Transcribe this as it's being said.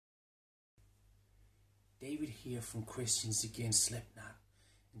David here from Christians Against Slipknot,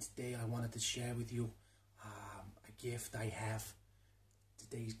 and today I wanted to share with you a gift I have.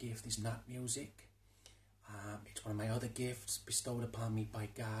 Today's gift is not music. It's one of my other gifts bestowed upon me by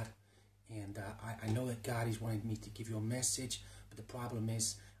God, and I know that God is wanting me to give you a message, but the problem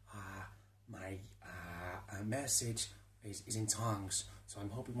is my message is in tongues, so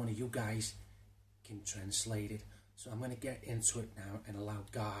I'm hoping one of you guys can translate it. So I'm going to get into it now and allow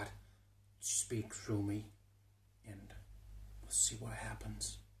God to speak through me, and we'll see what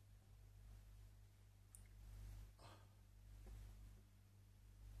happens.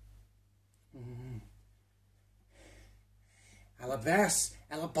 Alabas,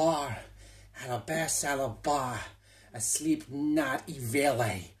 alabar, alabas, alabar, asleep not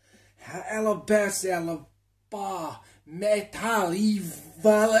evele. Alabas, alabar, metal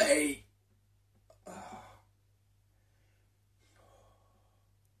evele.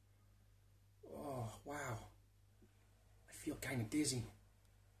 Oh, wow. I feel kind of dizzy.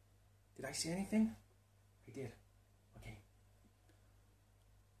 Did I say anything? I did. Okay.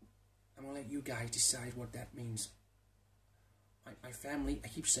 I'm going to let you guys decide what that means. My family, I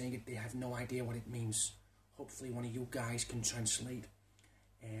keep saying it, they have no idea what it means. Hopefully one of you guys can translate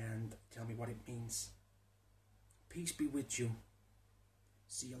and tell me what it means. Peace be with you.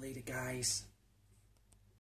 See you later, guys.